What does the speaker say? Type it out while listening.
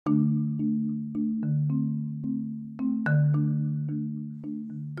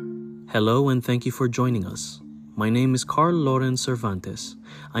Hello and thank you for joining us. My name is Carl Loren Cervantes.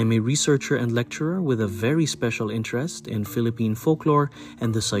 I'm a researcher and lecturer with a very special interest in Philippine folklore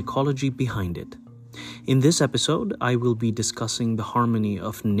and the psychology behind it. In this episode, I will be discussing the harmony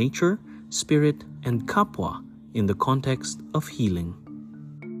of nature, spirit, and kapwa in the context of healing.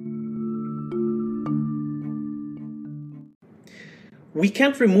 We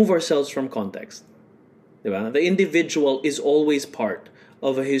can't remove ourselves from context. Diba? The individual is always part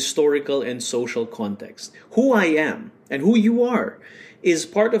of a historical and social context. Who I am and who you are is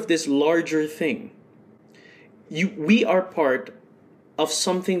part of this larger thing. We are part of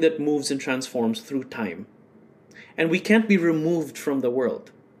something that moves and transforms through time. And we can't be removed from the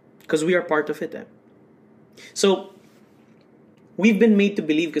world because we are part of it. So we've been made to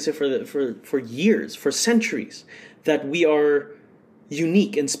believe, because for years, for centuries, that we are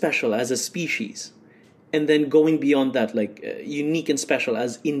unique and special as a species. And then going beyond that, unique and special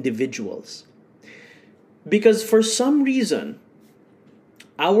as individuals. Because for some reason,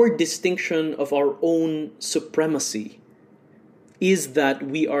 our distinction of our own supremacy is that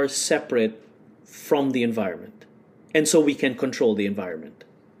we are separate from the environment. And so we can control the environment.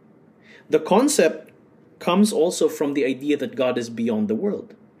 The concept comes also from the idea that God is beyond the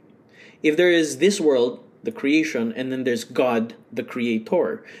world. If there is this world, the creation, and then there's God, the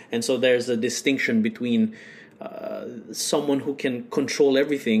creator. And so there's a distinction between someone who can control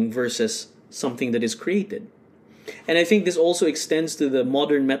everything versus something that is created. And I think this also extends to the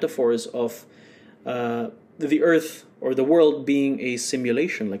modern metaphors of the earth or the world being a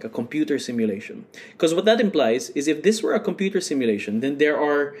simulation, like a computer simulation. Because what that implies is, if this were a computer simulation, then there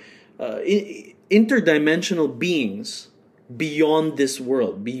are interdimensional beings beyond this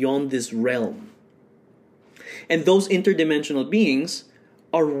world, beyond this realm. And those interdimensional beings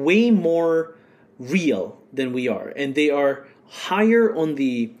are way more real than we are. And they are higher on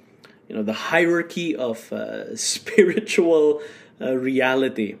the hierarchy of spiritual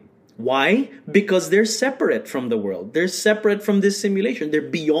reality. Why? Because they're separate from the world. They're separate from this simulation. They're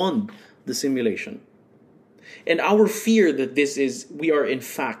beyond the simulation. And our fear that we are in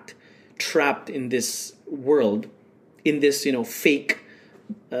fact trapped in this world, in this, fake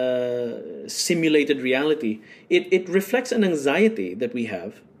simulated reality, it reflects an anxiety that we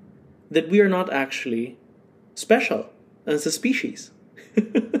have, that we are not actually special as a species.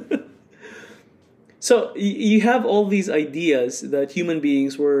 So you have all these ideas that human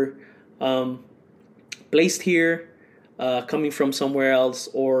beings were placed here, coming from somewhere else,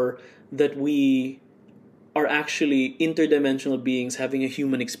 or that we are actually interdimensional beings having a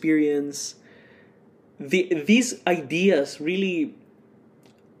human experience. These ideas really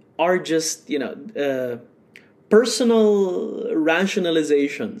are just, personal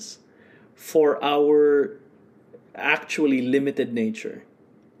rationalizations for our actually limited nature.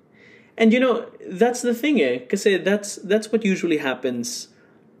 And that's the thing, because that's what usually happens.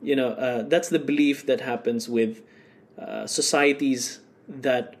 That's the belief that happens with societies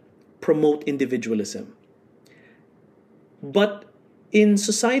that promote individualism. But in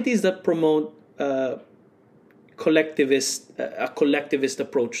societies that promote a collectivist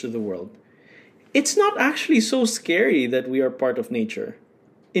approach to the world, it's not actually so scary that we are part of nature.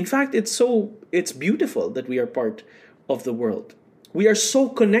 In fact, it's beautiful that we are part of the world. We are so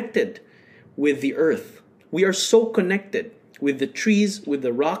connected with the earth. We are so connected with the trees, with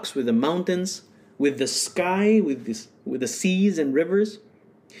the rocks, with the mountains, with the sky, with the seas and rivers.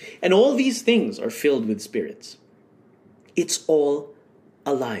 And all these things are filled with spirits. It's all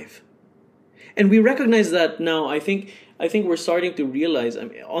alive. And we recognize that now. I think we're starting to realize,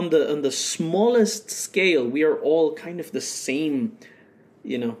 on the smallest scale, we are all kind of the same,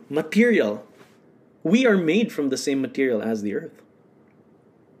 material. We are made from the same material as the earth.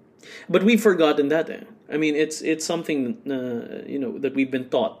 But we've forgotten that. It's something that we've been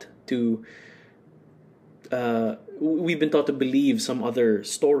taught to. We've been taught to believe some other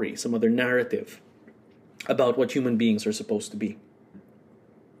story, some other narrative about what human beings are supposed to be.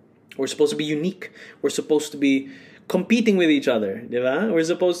 We're supposed to be unique. We're supposed to be competing with each other. Diba? We're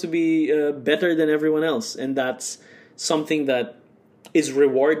supposed to be better than everyone else. And that's something that is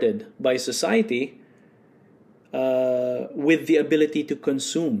rewarded by society with the ability to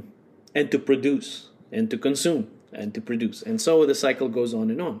consume and to produce and to consume and to produce. And so the cycle goes on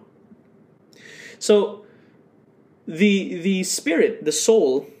and on. So the spirit, the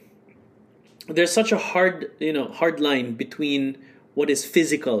soul, there's such a hard line between what is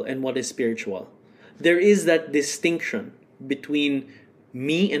physical and what is spiritual. There is that distinction between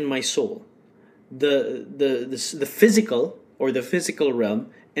me and my soul, the physical or the physical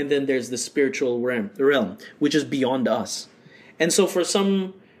realm, and then there's the spiritual realm, which is beyond us. And so for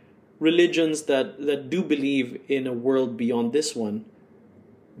some religions that do believe in a world beyond this one,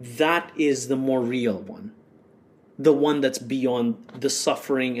 that is the more real one. The one that's beyond the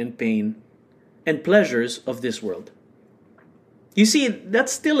suffering and pain and pleasures of this world. You see,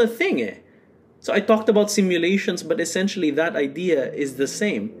 that's still a thing, eh? So I talked about simulations, but essentially that idea is the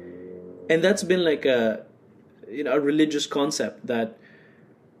same. And that's been like a religious concept, that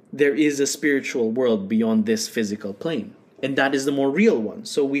there is a spiritual world beyond this physical plane. And that is the more real one.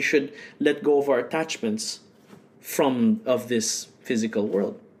 So we should let go of our attachments of this physical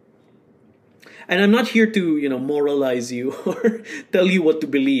world. And I'm not here to, moralize you or tell you what to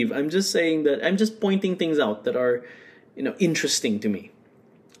believe. I'm just saying that I'm just pointing things out that are, interesting to me,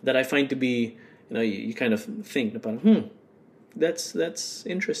 that I find to be, you kind of think, that's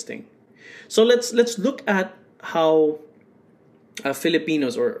interesting. So let's look at how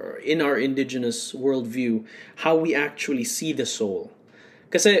Filipinos, or in our indigenous worldview, how we actually see the soul.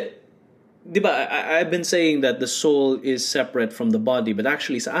 Kasi, diba, I've been saying that the soul is separate from the body, but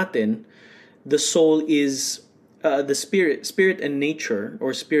actually sa atin, the soul is the spirit and nature,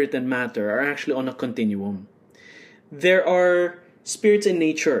 or spirit and matter, are actually on a continuum. There are spirits in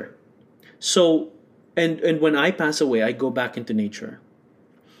nature. So, and when I pass away, I go back into nature.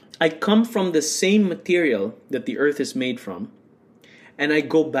 I come from the same material that the earth is made from, and I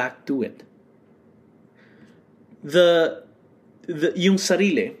go back to it. Yung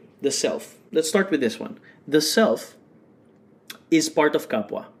sarili, the self. Let's start with this one. The self is part of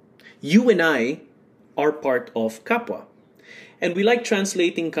kapwa. You and I are part of kapwa. And we like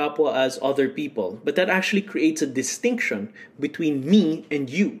translating kapwa as other people, but that actually creates a distinction between me and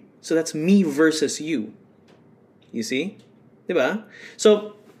you. So that's me versus you. You see? Diba?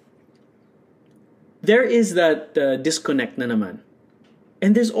 So, there is that disconnect na naman.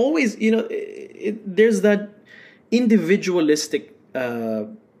 And there's always, there's that individualistic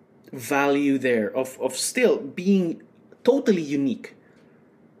value there of still being totally unique.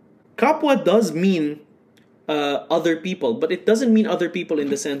 Kapwa does mean other people, but it doesn't mean other people in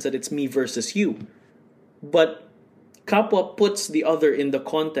the sense that it's me versus you. But kapwa puts the other in the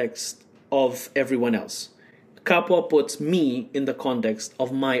context of everyone else. Kapwa puts me in the context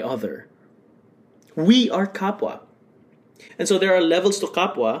of my other. We are kapwa. And so there are levels to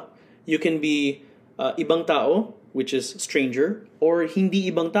kapwa. You can be ibang tao, which is stranger, or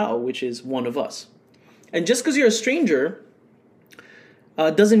hindi ibang tao, which is one of us. And just because you're a stranger,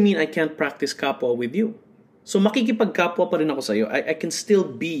 doesn't mean I can't practice kapwa with you. So makikipagkapwa pa rin ako sa'yo. I can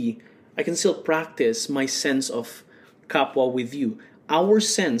still practice my sense of kapwa with you. Our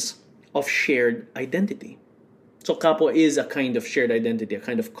sense of shared identity. So kapwa is a kind of shared identity, a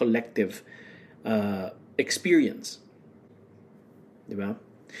kind of collective experience. Diba?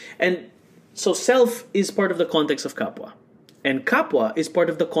 And so self is part of the context of kapwa. And kapwa is part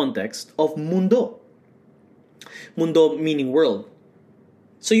of the context of mundo. Mundo meaning world.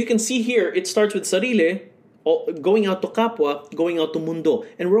 So you can see here, it starts with sarili, going out to kapwa, going out to mundo.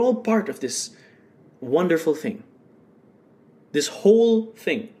 And we're all part of this wonderful thing. This whole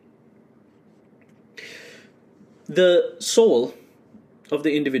thing. The soul of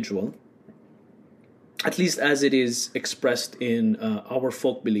the individual, at least as it is expressed in our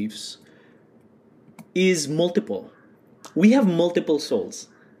folk beliefs, is multiple. We have multiple souls.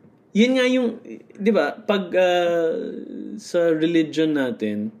 Yun nga yung, di ba, pag sa religion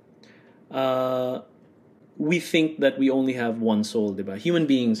natin, we think that we only have one soul, di ba? Human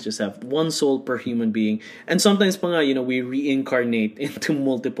beings just have one soul per human being. And sometimes pa nga, we reincarnate into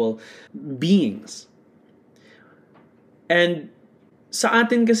multiple beings. And sa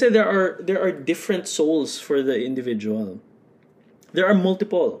atin kasi there are different souls for the individual. There are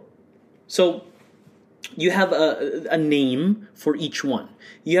multiple. So you have a name for each one.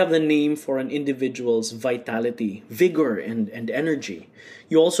 You have the name for an individual's vitality, vigor, and energy.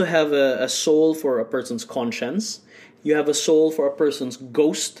 You also have a soul for a person's conscience. You have a soul for a person's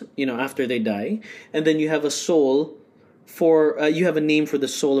ghost, after they die. And then you have a soul you have a name for the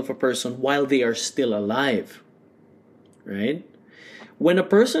soul of a person while they are still alive. Right? When a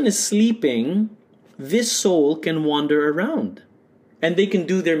person is sleeping, this soul can wander around. And they can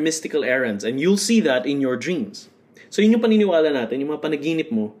do their mystical errands. And you'll see that in your dreams. So yun yung paniniwala natin, yung mga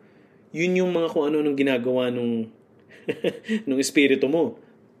panaginip mo, yun yung mga kung ano nung ginagawa nung espiritu mo.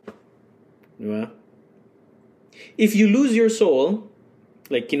 Diba? If you lose your soul,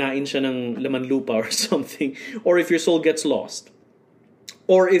 like kinain siya ng laman lupa or something, or if your soul gets lost,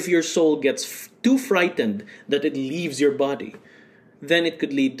 or if your soul gets too frightened that it leaves your body, then it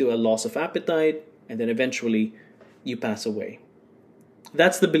could lead to a loss of appetite, and then eventually you pass away.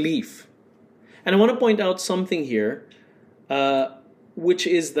 That's the belief. And I want to point out something here, which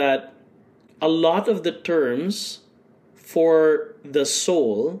is that a lot of the terms for the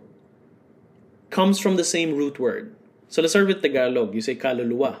soul comes from the same root word. So let's start with Tagalog. You say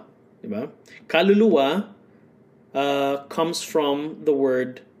kaluluwa. Diba? Kaluluwa comes from the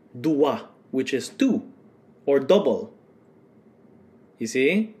word duwa, which is two or double. You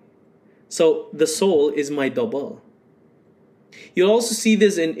see? So the soul is my double. You'll also see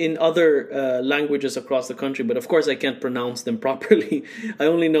this in other languages across the country, but of course I can't pronounce them properly. I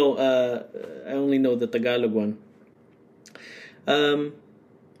only know the Tagalog one.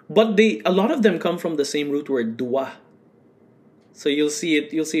 But a lot of them come from the same root word duwa. So you'll see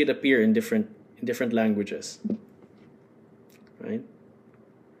it appear in different languages. Right?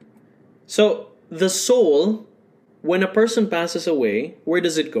 So the soul, when a person passes away, where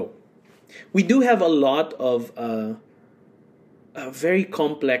does it go? We do have a lot of very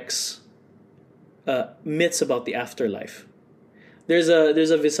complex myths about the afterlife. There's a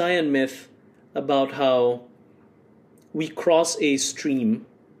Visayan myth about how we cross a stream.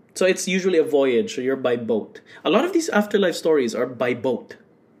 So it's usually a voyage, so you're by boat. A lot of these afterlife stories are by boat.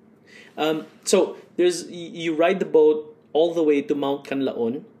 So you ride the boat all the way to Mount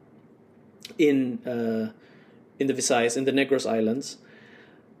Canlaon in the Visayas, in the Negros Islands.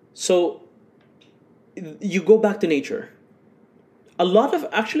 So you go back to nature. A lot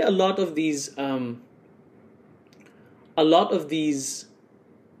of these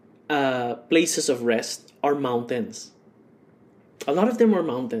places of rest are mountains. A lot of them are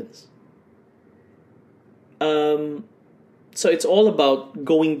mountains. So it's all about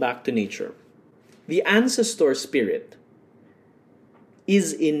going back to nature. The ancestor spirit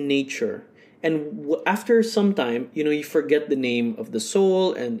is in nature. And after some time, you forget the name of the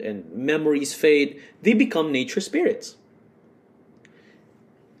soul and memories fade. They become nature spirits.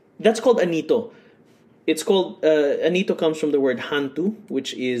 That's called anito. It's called, anito comes from the word hantu,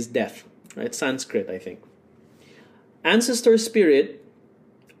 which is death. Right? Sanskrit, I think. Ancestor spirit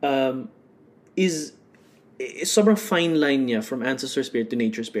is sobrang fine line niya from ancestor spirit to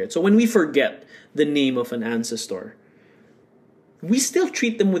nature spirit. So when we forget the name of an ancestor, we still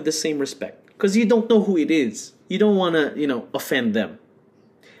treat them with the same respect because you don't know who it is. You don't want to, offend them.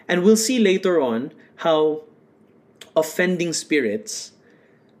 And we'll see later on how offending spirits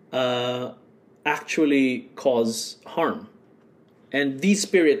actually cause harm. And these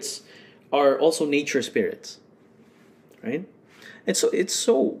spirits are also nature spirits. Right? And so it's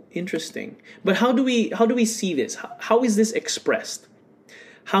so interesting. But how do we see this? How is this expressed?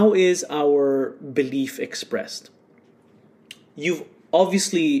 How is our belief expressed? You've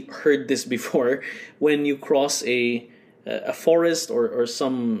obviously heard this before when you cross a forest or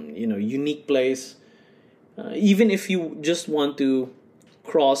some unique place. Even if you just want to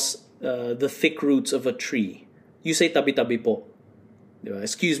cross the thick roots of a tree, you say tabi-tabi po.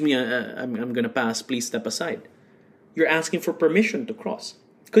 Excuse me, I'm gonna pass. Please step aside. You're asking for permission to cross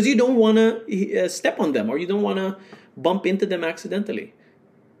because you don't want to step on them or you don't want to bump into them accidentally.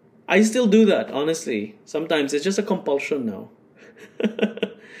 I still do that, honestly. Sometimes it's just a compulsion now.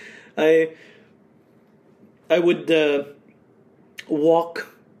 I would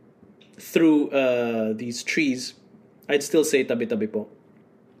walk through these trees. I'd still say tabi-tabi po.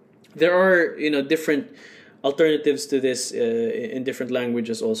 There are different alternatives to this in different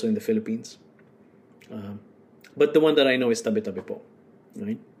languages also in the Philippines. But the one that I know is tabi-tabi po.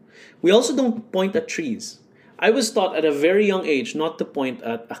 Right? We also don't point at trees. I was taught at a very young age not to point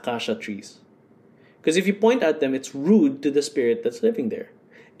at acacia trees. Because if you point at them, it's rude to the spirit that's living there.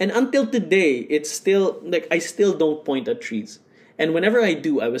 And until today, it's still, I still don't point at trees. And whenever I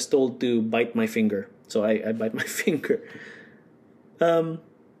do, I was told to bite my finger. So I bite my finger.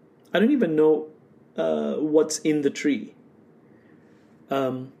 I don't even know what's in the tree.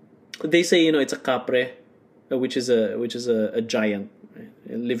 They say, it's a capre, which is a giant, right,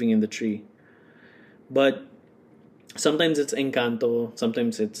 living in the tree. But sometimes it's encanto,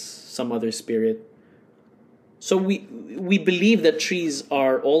 sometimes it's some other spirit. So we believe that trees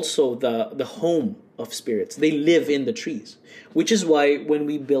are also the home of spirits. They live in the trees, which is why when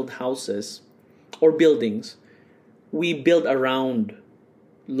we build houses or buildings, we build around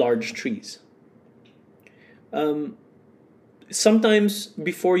large trees. Sometimes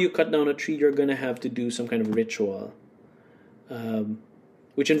before you cut down a tree, you're going to have to do some kind of ritual,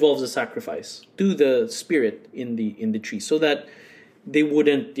 which involves a sacrifice to the spirit in the tree, so that they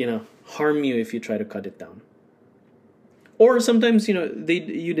wouldn't harm you if you try to cut it down. Or sometimes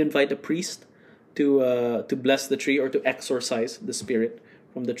you'd invite a priest to bless the tree or to exorcise the spirit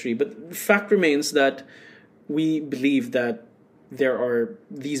from the tree. But the fact remains that we believe that there are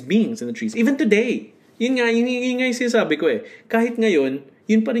these beings in the trees. Even today, yun nga yung sinasabi ko eh. Kahit ngayon,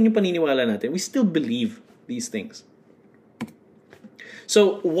 yun pa rin yung paniniwala natin. We still believe these things.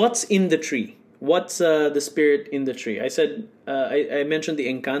 So, what's in the tree? What's the spirit in the tree? I said, I mentioned the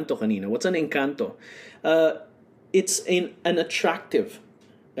encanto kanina. What's an encanto? It's an attractive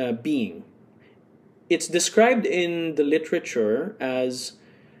being. It's described in the literature as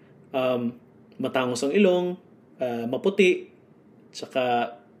matangos ang ilong, maputi,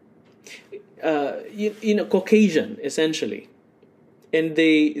 tsaka Caucasian essentially, and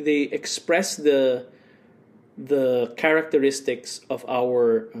they express the characteristics of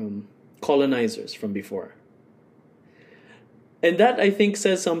our colonizers from before, and that I think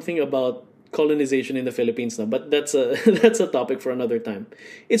says something about colonization in the Philippines now. But that's a that's a topic for another time.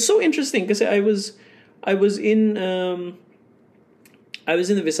 It's so interesting because I was in the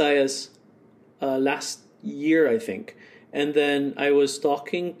Visayas last year, I think. And then I was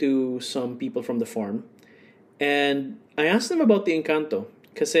talking to some people from the farm, and I asked them about the Encanto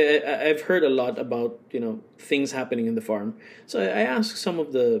because I've heard a lot about things happening in the farm. So I asked some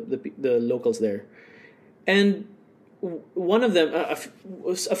of the locals there, and one of them, a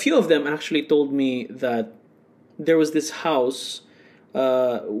few of them actually told me that there was this house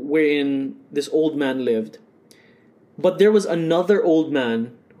wherein this old man lived, but there was another old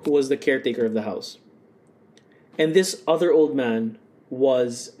man who was the caretaker of the house. And this other old man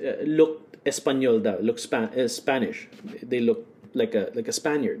was looked Espanol, looked Spanish. They looked like a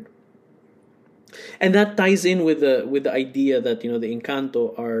Spaniard, and that ties in with the idea that the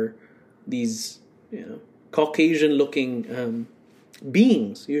Encanto are these Caucasian-looking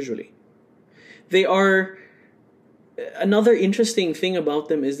beings. Usually, they are. Another interesting thing about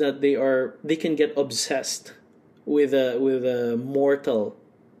them is that they can get obsessed with a mortal.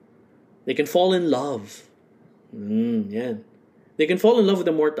 They can fall in love. Yeah. They can fall in love with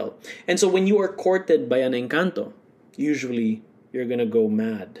a mortal. And so when you are courted by an encanto, usually you're going to go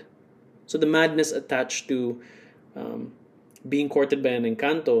mad. So the madness attached to being courted by an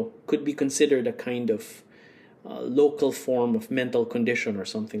encanto could be considered a kind of local form of mental condition or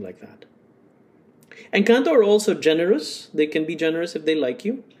something like that. Encanto are also generous. They can be generous if they like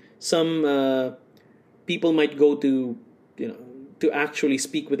you. Some people might go to actually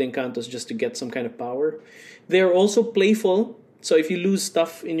speak with encantos just to get some kind of power. They are also playful. So if you lose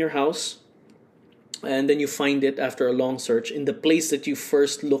stuff in your house and then you find it after a long search in the place that you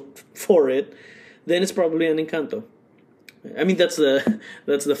first looked for it, then it's probably an encanto. I mean, that's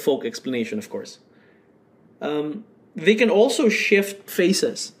the folk explanation, of course. They can also shift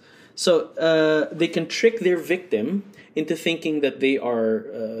faces. So they can trick their victim into thinking that they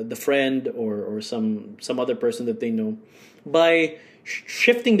are the friend or some other person that they know by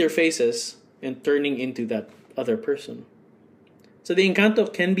shifting their faces and turning into that other person. So the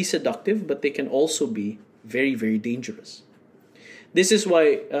encanto can be seductive, but they can also be very, very dangerous. This is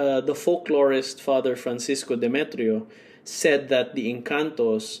why the folklorist Father Francisco Demetrio said that the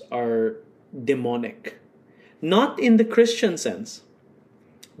encantos are demonic. Not in the Christian sense,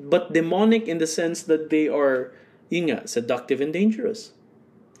 but demonic in the sense that they are seductive and dangerous.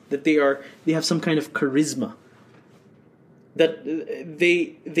 That they have some kind of charisma. That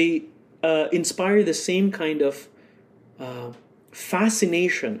they inspire the same kind of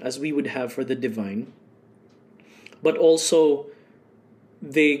fascination as we would have for the divine, but also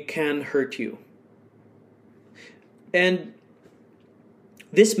they can hurt you. And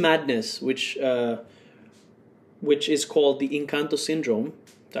this madness, which is called the Encanto syndrome,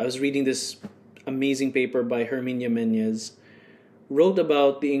 I was reading this amazing paper by Herminia Menez, wrote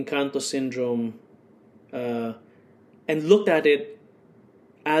about the Encanto syndrome and looked at it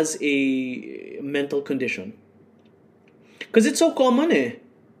as a mental condition. Because it's so common eh.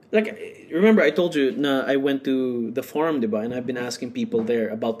 Like, remember I told you I went to the farm, diba? And I've been asking people there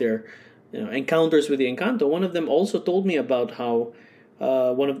about their encounters with the Encanto. One of them also told me about how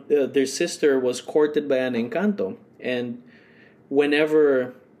one of their sister was courted by an Encanto. And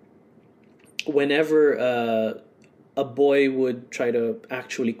whenever a boy would try to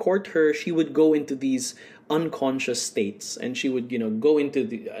actually court her, she would go into these unconscious states, and she would go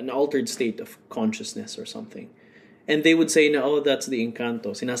into an altered state of consciousness or something, and they would say, "No, that's the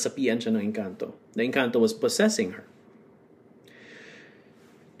encanto. Sinasapian siya ng encanto. The encanto was possessing her."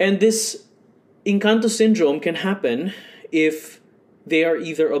 And this encanto syndrome can happen if they are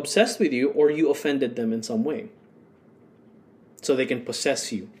either obsessed with you or you offended them in some way. So they can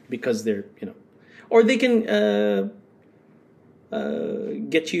possess you because they're or they can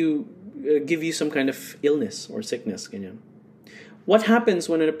give you some kind of illness or sickness. What happens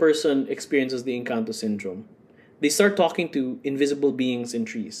when a person experiences the encanto syndrome? They start talking to invisible beings in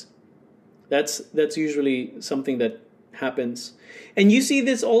trees. That's usually something that happens. And you see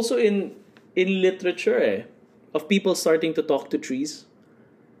this also in literature, of people starting to talk to trees,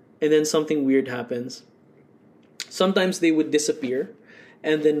 and then something weird happens. Sometimes they would disappear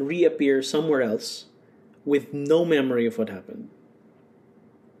and then reappear somewhere else with no memory of what happened.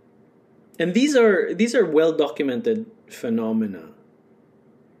 And these are well documented phenomena.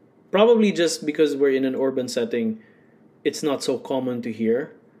 Probably just because we're in an urban setting, it's not so common to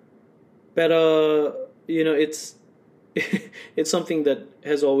hear. But it's it's something that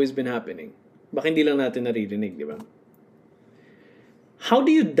has always been happening. Baka hindi lang natin naririnig, di ba? How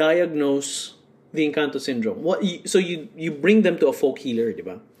do you diagnose the Encanto syndrome? So you bring them to a folk healer, di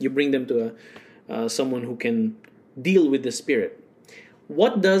ba? You bring them to someone who can deal with the spirit.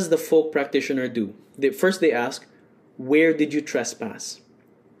 What does the folk practitioner do? First they ask, where did you trespass?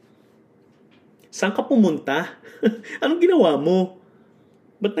 Saan ka pumunta? Anong ginawa mo?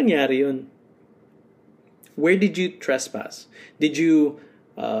 Ba't nangyari yun? Where did you trespass? Did you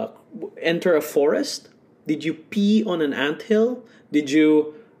enter a forest? Did you pee on an anthill? Did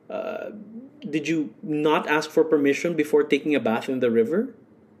you not ask for permission before taking a bath in the river?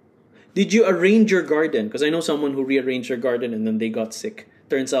 Did you arrange your garden? Because I know someone who rearranged their garden and then they got sick.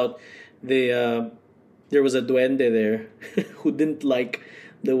 Turns out there was a duende there who didn't like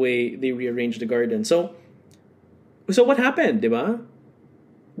the way they rearranged the garden. So what happened, diba?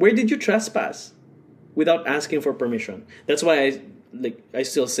 Where did you trespass without asking for permission? That's why I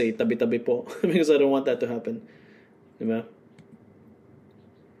still say tabi-tabi po because I don't want that to happen, diba?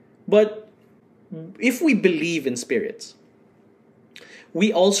 But if we believe in spirits,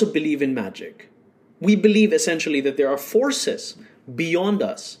 we also believe in magic. We believe essentially that there are forces beyond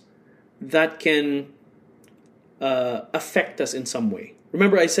us that can affect us in some way.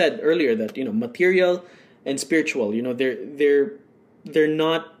 Remember, I said earlier that material and spiritual, they're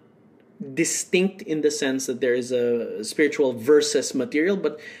not distinct in the sense that there is a spiritual versus material,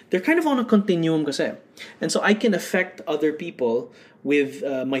 but they're kind of on a continuum kasi. And so I can affect other people with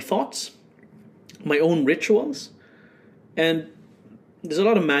my thoughts, my own rituals, and there's a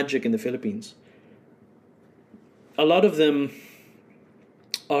lot of magic in the Philippines. A lot of them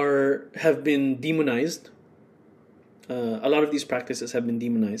have been demonized. A lot of these practices have been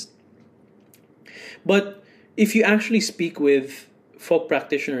demonized. But if you actually speak with folk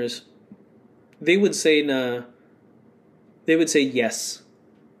practitioners, they would say yes,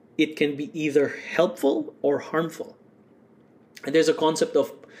 it can be either helpful or harmful. And there's a concept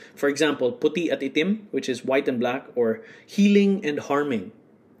of, for example, puti at itim, which is white and black, or healing and harming.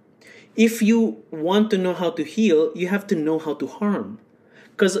 If you want to know how to heal, you have to know how to harm.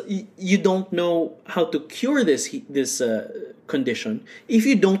 Because you don't know how to cure this condition if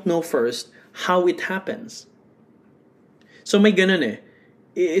you don't know first how it happens. So may ganun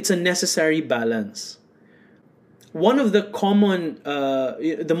it's a necessary balance. One of the common,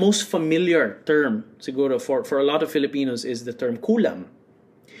 the most familiar term, siguro, for a lot of Filipinos is the term kulam.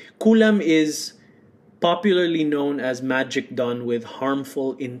 Kulam is popularly known as magic done with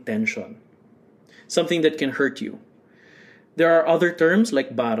harmful intention. Something that can hurt you. There are other terms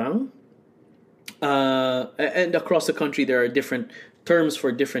like barang. And across the country there are different terms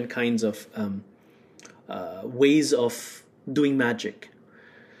for different kinds of ways of doing magic.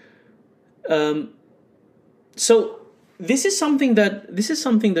 So this is something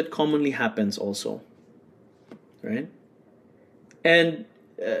that commonly happens also, right? And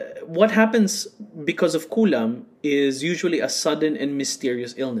what happens because of kulam is usually a sudden and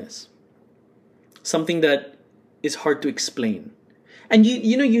mysterious illness, something that is hard to explain. And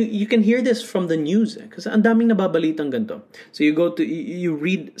you can hear this from the news because ang daming nababalitang ganito. So you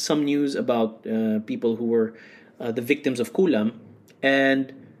read some news about people who were the victims of kulam,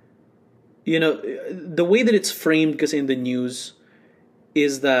 and the way that it's framed, because in the news,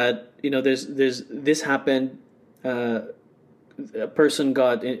 is that there's this happened. A person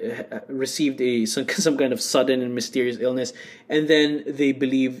received some kind of sudden and mysterious illness, and then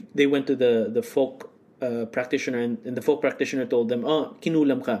they went to the folk practitioner, and the folk practitioner told them, "Oh,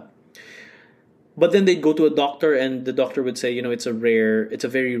 kinulam ka." But then they'd go to a doctor, and the doctor would say, it's a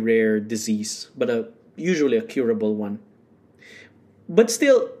very rare disease, but usually a curable one. But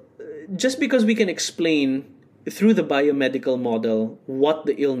still, just because we can explain through the biomedical model what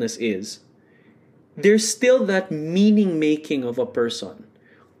the illness is, there's still that meaning making of a person,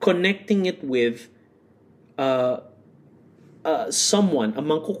 connecting it with someone, a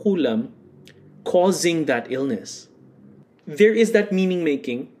mangkukulam, causing that illness. There is that meaning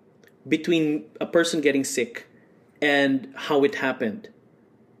making between a person getting sick and how it happened.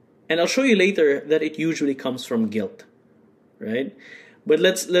 And I'll show you later that it usually comes from guilt, right? But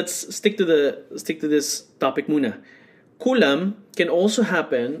let's stick to this topic muna. Kulam can also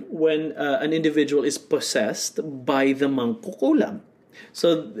happen when an individual is possessed by the mangkukulam.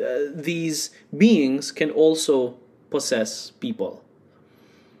 So these beings can also possess people.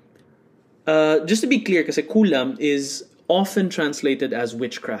 Just to be clear, kasi kulam is often translated as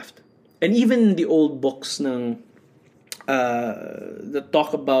witchcraft. And even in the old books that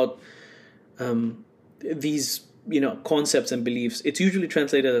talk about these concepts and beliefs, it's usually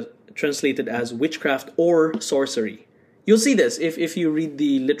translated as witchcraft or sorcery. You'll see this if you read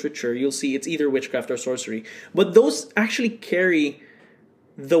the literature. You'll see it's either witchcraft or sorcery. But those actually carry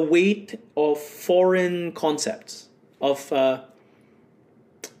the weight of foreign concepts, of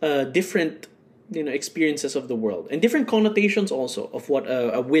different experiences of the world, and different connotations also of what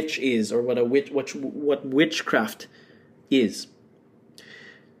a witch is, or what witchcraft is.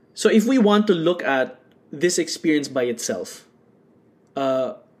 So if we want to look at this experience by itself,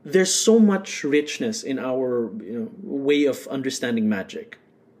 there's so much richness in our way of understanding magic.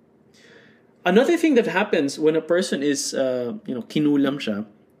 Another thing that happens when a person is kinulam siya,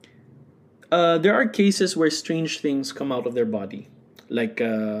 there are cases where strange things come out of their body, like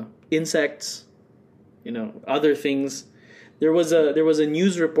insects, other things. There was a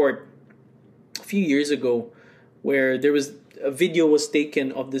news report a few years ago where there was a video was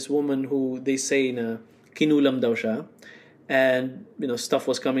taken of this woman who they say na kinulam daw siya, and stuff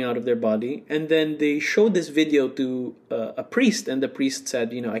was coming out of their body, and then they showed this video to a priest, and the priest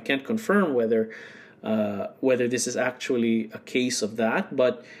said, I can't confirm whether this is actually a case of that,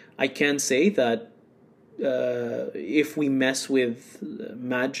 but I can say that if we mess with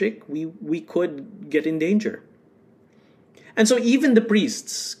magic, we could get in danger. And so even the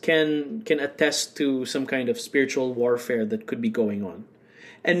priests can attest to some kind of spiritual warfare that could be going on.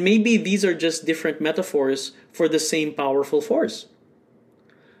 And maybe these are just different metaphors for the same powerful force.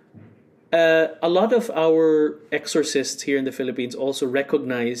 A lot of our exorcists here in the Philippines also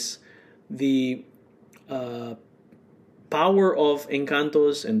recognize the power of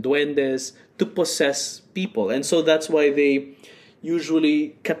encantos and duendes to possess people. And so that's why they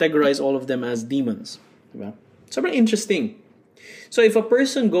usually categorize all of them as demons. Diba? So very interesting. So if a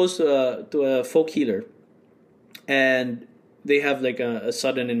person goes to a folk healer and they have like a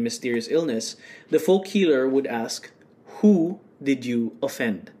sudden and mysterious illness, the folk healer would ask, who did you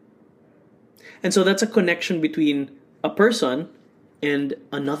offend? And so that's a connection between a person and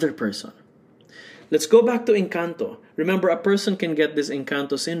another person. Let's go back to Encanto. Remember, a person can get this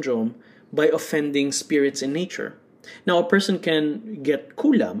Encanto syndrome by offending spirits in nature. Now, a person can get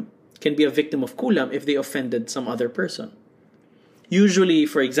kulam, can be a victim of kulam if they offended some other person. Usually,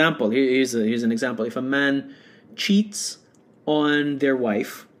 for example, here's an example. If a man cheats on their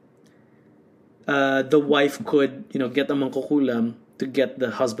wife, the wife could get a mangkukulam to get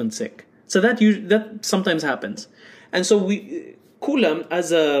the husband sick. So that sometimes happens. And so kulam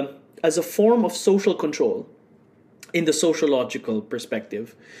as a form of social control, in the sociological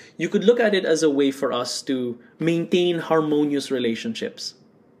perspective, you could look at it as a way for us to maintain harmonious relationships.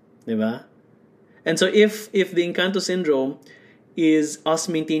 Diba? And so if the Encanto syndrome is us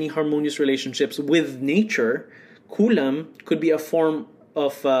maintaining harmonious relationships with nature, kulam could be a form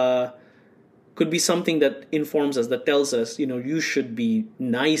of could be something that informs us, that tells us, you should be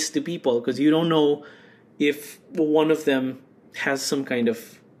nice to people because you don't know if one of them has some kind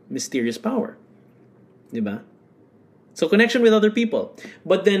of mysterious power. Diba? So connection with other people.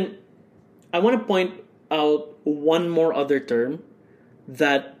 But then I want to point out one more other term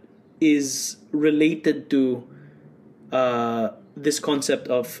that is related to this concept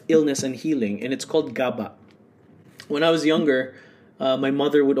of illness and healing, and it's called gaba. When I was younger, my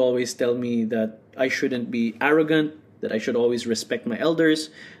mother would always tell me that I shouldn't be arrogant, that I should always respect my elders,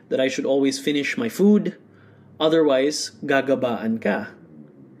 that I should always finish my food, otherwise gagabaan ka.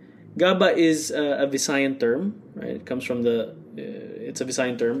 Gaba is a Visayan term, right? It comes from it's a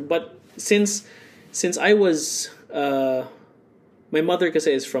Visayan term. But since I was, my mother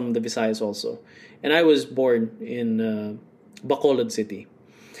kasi is from the Visayas also, and I was born in Bacolod City,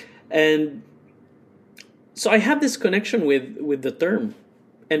 and so I have this connection with the term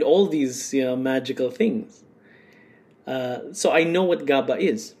and all these magical things. So I know what Gaba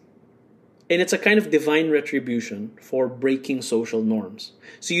is. And it's a kind of divine retribution for breaking social norms.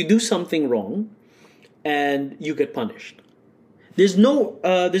 So you do something wrong, and you get punished. There's no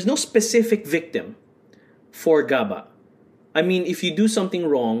specific victim for Gaba. I mean, if you do something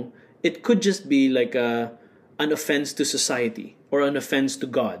wrong, it could just be like an offense to society or an offense to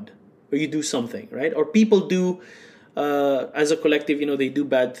God, or you do something, right? Or people do as a collective, they do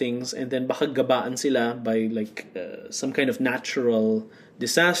bad things, and then baka gabaan sila by like some kind of natural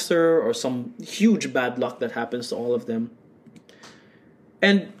disaster or some huge bad luck that happens to all of them.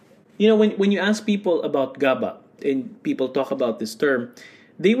 And when you ask people about gaba and people talk about this term,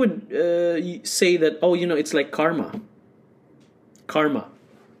 they would say that, oh, it's like karma.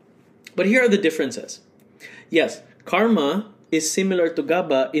 But here are the differences. Yes, karma is similar to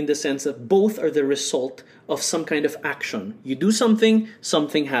gaba in the sense that both are the result of some kind of action. You do something,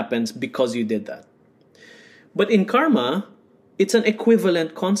 something happens because you did that. But in karma, it's an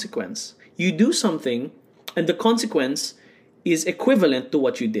equivalent consequence. You do something, and the consequence is equivalent to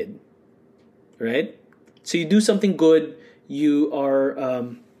what you did. Right? So you do something good, you are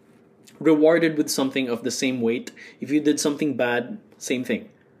rewarded with something of the same weight. If you did something bad, same thing.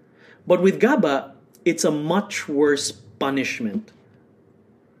 But with gaba, it's a much worse punishment.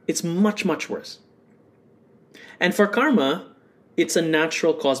 It's much, much worse. And for karma, it's a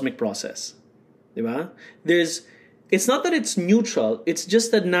natural cosmic process. Diba? It's not that it's neutral, it's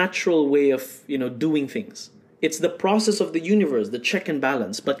just a natural way of, doing things. It's the process of the universe, the check and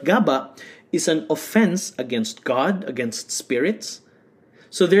balance. But gaba is an offense against God, against spirits.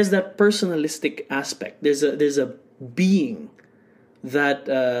 So there's that personalistic aspect. There's a being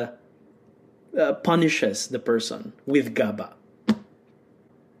that punishes the person with gaba.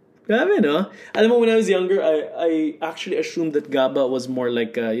 Grabe, no? Alam mo, when I was younger, I actually assumed that gaba was more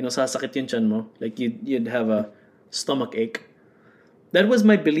like, sasakit yung tiyan mo. Like you'd have a stomach ache. That was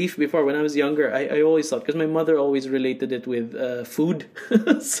my belief before. When I was younger, I always thought, because my mother always related it with food.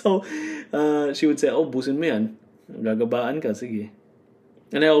 So she would say, oh, busin mo yan. Gagabaan ka, sige.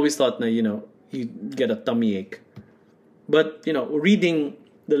 And I always thought na, you get a tummy ache. But, reading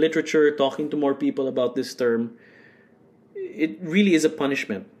the literature, talking to more people about this term, it really is a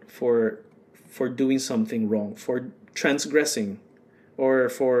punishment for doing something wrong, for transgressing, or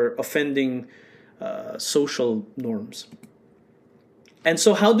for offending social norms. And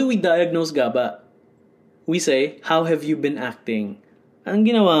so how do we diagnose gaba? We say, how have you been acting? Anong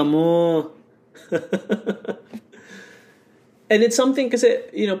ginawa mo? And it's something kasi,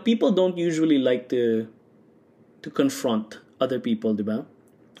 people don't usually like to confront other people, diba?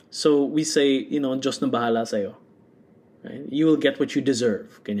 So we say, Diyos na bahala sa'yo. Right? You will get what you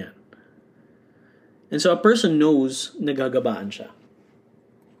deserve. Ganyan. And so a person knows nagagabaan siya.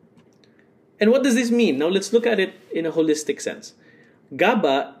 And what does this mean? Now let's look at it in a holistic sense.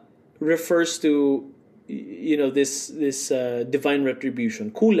 Gaba refers to, this divine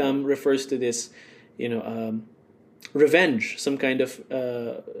retribution. Kulam refers to this, revenge, some kind of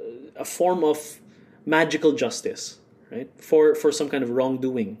a form of magical justice, right? For some kind of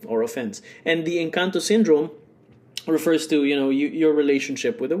wrongdoing or offense. And the Encanto syndrome refers to, your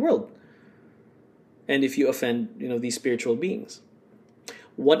relationship with the world. And if you offend, these spiritual beings.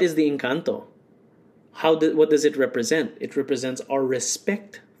 What is the Encanto? What does it represent? It represents our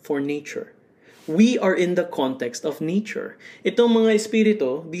respect for nature. We are in the context of nature. Itong mga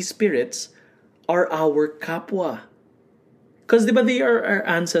espiritu, these spirits, are our kapwa. Because diba they are our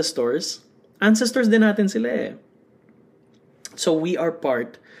ancestors? Ancestors din natin sila eh. So we are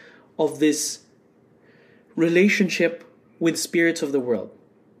part of this relationship with spirits of the world.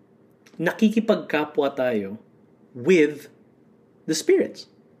 Nakikipagkapwa tayo with the spirits.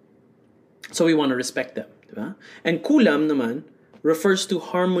 So we want to respect them. Diba? And kulam naman refers to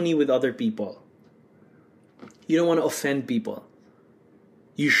harmony with other people. You don't want to offend people.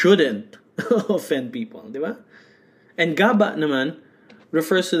 You shouldn't offend people. Diba? And gaba naman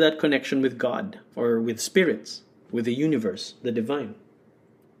refers to that connection with God or with spirits, with the universe, the divine.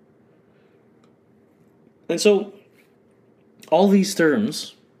 And so all these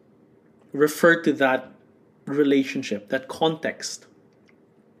terms refer to that relationship, that context.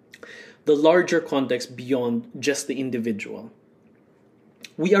 The larger context beyond just the individual.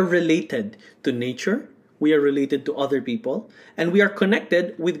 We are related to nature, we are related to other people, and we are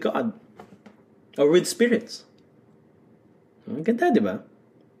connected with God or with spirits. Ang ganda, diba?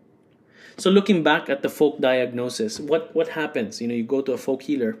 So looking back at the folk diagnosis, what happens? You go to a folk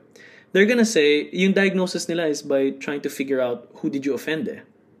healer, they're gonna say, yung diagnosis nila is by trying to figure out who did you offend eh.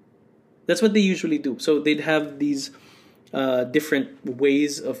 That's what they usually do. So they'd have these different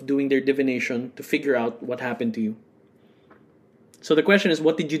ways of doing their divination to figure out what happened to you. So the question is,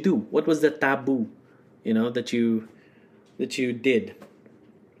 what did you do? What was the taboo, that you did?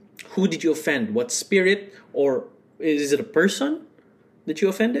 Who did you offend? What spirit? Or is it a person that you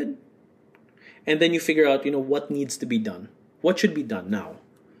offended? And then you figure out, what needs to be done. What should be done now?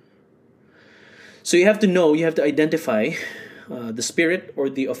 So you have to know, you have to identify, the spirit or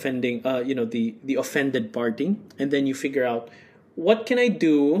the offending, the offended party, and then you figure out what can I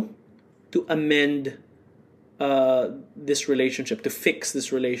do to amend this relationship, to fix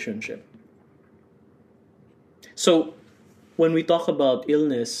this relationship. So when we talk about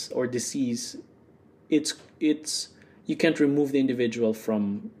illness or disease, it's you can't remove the individual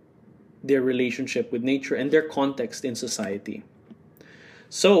from their relationship with nature and their context in society.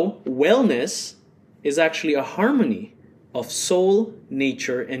 So wellness is actually a harmony of soul,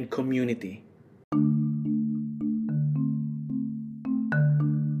 nature, and community.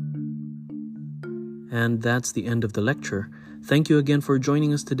 And that's the end of the lecture. Thank you again for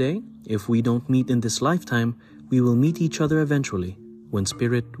joining us today. If we don't meet in this lifetime, we will meet each other eventually when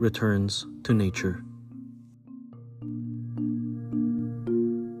spirit returns to nature.